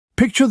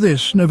Picture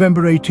this,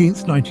 November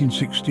 18th,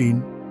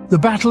 1916. The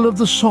Battle of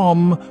the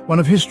Somme, one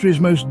of history's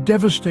most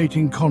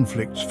devastating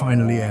conflicts,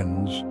 finally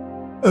ends.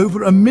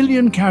 Over 1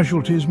 million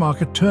casualties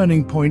mark a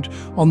turning point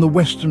on the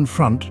Western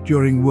Front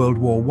during World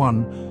War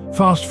I.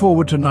 Fast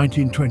forward to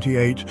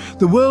 1928,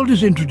 the world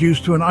is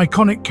introduced to an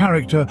iconic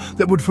character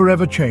that would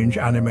forever change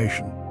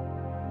animation.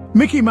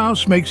 Mickey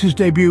Mouse makes his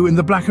debut in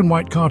the black and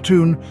white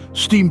cartoon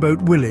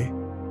Steamboat Willie.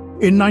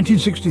 In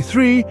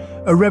 1963,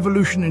 a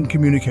revolution in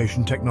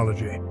communication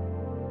technology.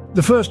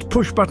 The first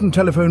push-button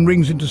telephone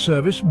rings into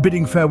service,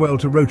 bidding farewell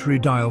to rotary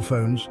dial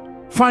phones.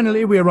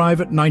 Finally, we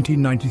arrive at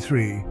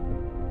 1993.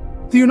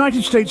 The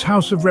United States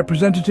House of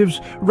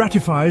Representatives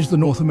ratifies the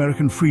North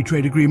American Free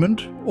Trade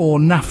Agreement, or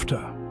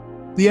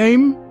NAFTA. The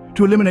aim?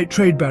 To eliminate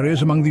trade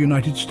barriers among the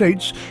United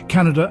States,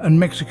 Canada and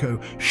Mexico,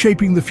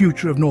 shaping the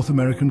future of North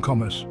American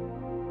commerce.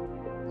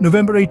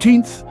 November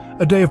 18th,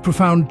 a day of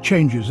profound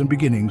changes and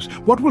beginnings.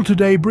 What will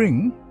today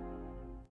bring?